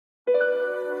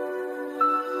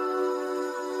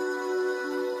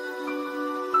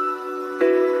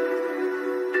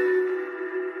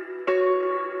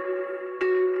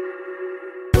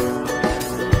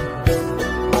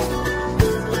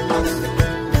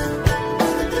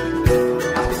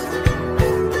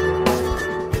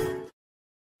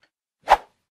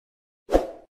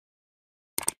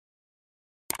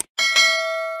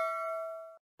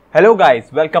Hello guys,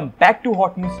 welcome back to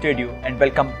Hot News Studio and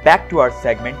welcome back to our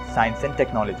segment Science and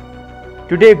Technology.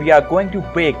 Today we are going to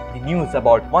break the news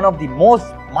about one of the most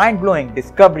mind-blowing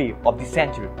discovery of the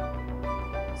century.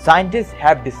 Scientists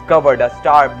have discovered a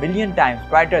star million times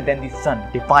brighter than the sun,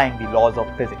 defying the laws of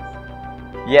physics.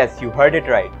 Yes, you heard it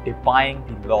right, defying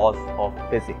the laws of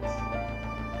physics.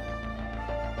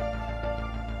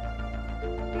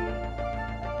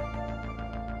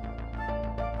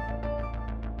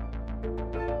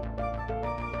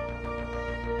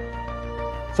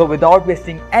 So without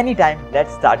wasting any time,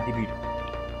 let's start the video.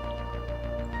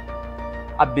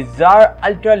 A bizarre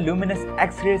ultra-luminous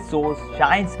X-ray source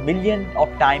shines millions of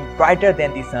times brighter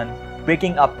than the sun,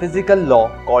 breaking a physical law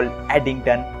called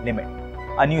Eddington limit,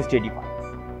 a new study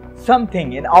finds.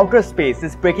 Something in outer space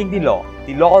is breaking the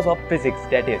laws of physics,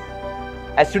 that is.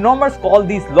 Astronomers call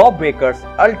these lawbreakers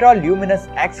ultra-luminous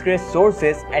X-ray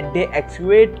sources, and they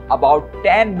exude about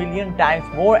 10 million times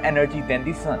more energy than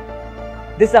the sun.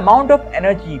 This amount of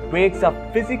energy breaks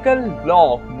a physical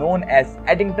law known as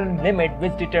Eddington limit,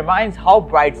 which determines how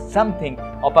bright something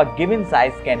of a given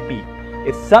size can be.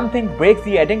 If something breaks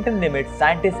the Eddington limit,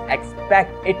 scientists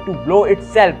expect it to blow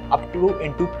itself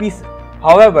into pieces.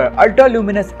 However,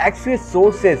 ultra-luminous X-ray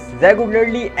sources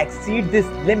regularly exceed this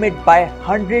limit by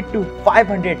 100 to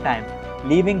 500 times,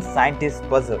 leaving scientists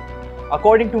puzzled,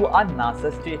 according to a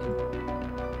NASA statement.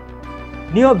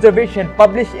 New observation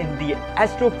published in the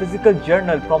Astrophysical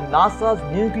Journal from NASA's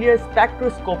Nuclear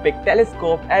Spectroscopic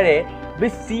Telescope Array,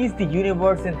 which sees the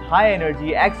universe in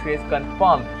high-energy X-rays,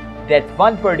 confirm that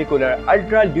one particular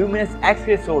ultra-luminous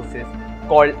X-ray source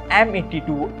called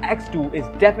M82X2 is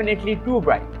definitely too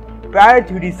bright. Prior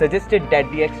theories suggested that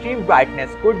the extreme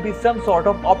brightness could be some sort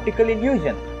of optical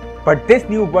illusion, but this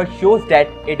new work shows that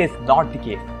it is not the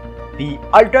case. The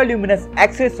ultra-luminous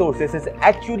X-ray sources is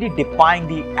actually defying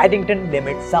the Eddington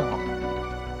limit somehow.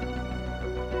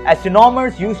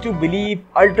 Astronomers used to believe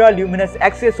ultra-luminous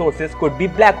X-ray sources could be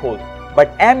black holes,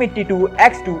 but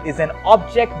M82X2 is an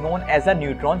object known as a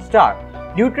neutron star.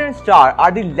 Neutron stars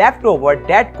are the leftover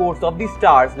dead cores of the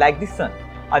stars like the sun.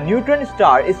 A neutron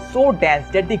star is so dense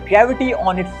that the gravity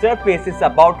on its surface is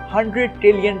about 100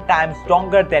 trillion times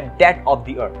stronger than that of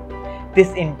the Earth.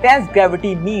 This intense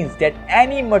gravity means that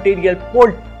any material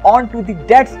pulled onto the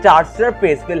dead star's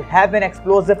surface will have an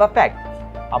explosive effect.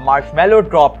 A marshmallow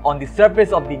dropped on the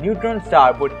surface of the neutron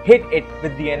star would hit it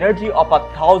with the energy of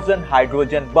 1,000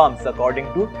 hydrogen bombs, according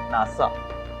to NASA.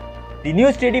 The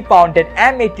new study found that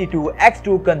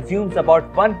M82X2 consumes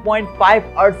about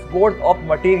 1.5 Earth's worth of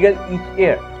material each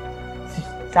year,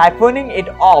 siphoning it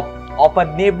off of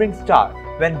a neighboring star.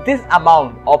 When this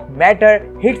amount of matter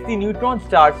hits the neutron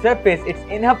star surface, it's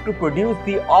enough to produce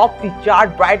the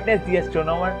off-the-chart brightness the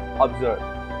astronomer observed.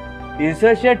 The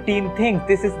researcher team thinks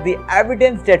this is the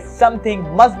evidence that something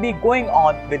must be going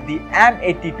on with the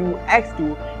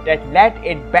M82X2 that let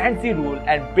it bend the rule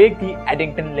and break the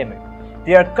Eddington limit.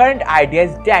 Their current idea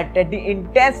is that the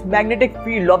intense magnetic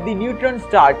field of the neutron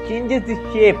star changes the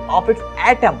shape of its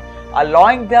atom,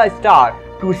 allowing the star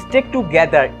to stick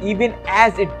together even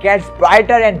as it gets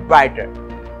brighter and brighter.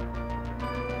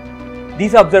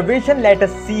 These observations let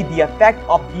us see the effect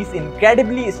of these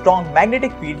incredibly strong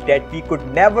magnetic fields that we could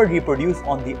never reproduce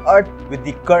on the Earth with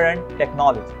the current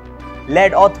technology.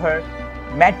 Lead author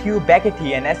Matthew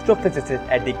Becchetti, an astrophysicist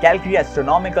at the Calgary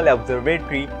Astronomical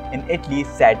Observatory in Italy,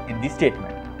 said in the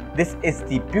statement, "This is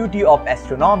the beauty of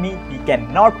astronomy. We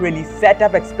cannot really set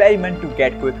up experiments to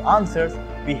get quick answers.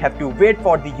 We have to wait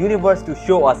for the universe to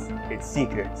show us its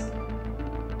secrets."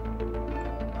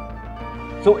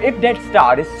 So if that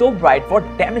star is so bright, what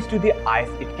damage to the eyes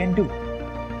it can do?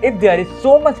 If there is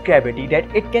so much gravity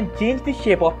that it can change the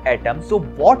shape of atoms, so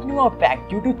what new effect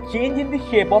due to change in the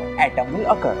shape of atom will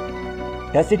occur?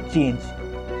 Does it change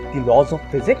the laws of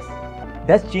physics?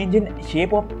 Does change in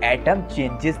shape of atom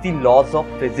changes the laws of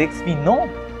physics we know?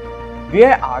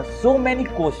 There are so many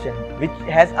questions which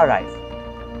has arisen.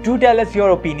 Do tell us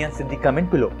your opinions in the comment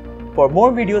below. For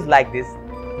more videos like this,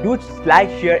 do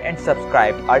like, share and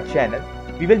subscribe our channel.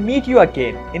 We will meet you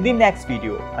again in the next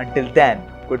video. Until then,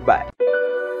 goodbye.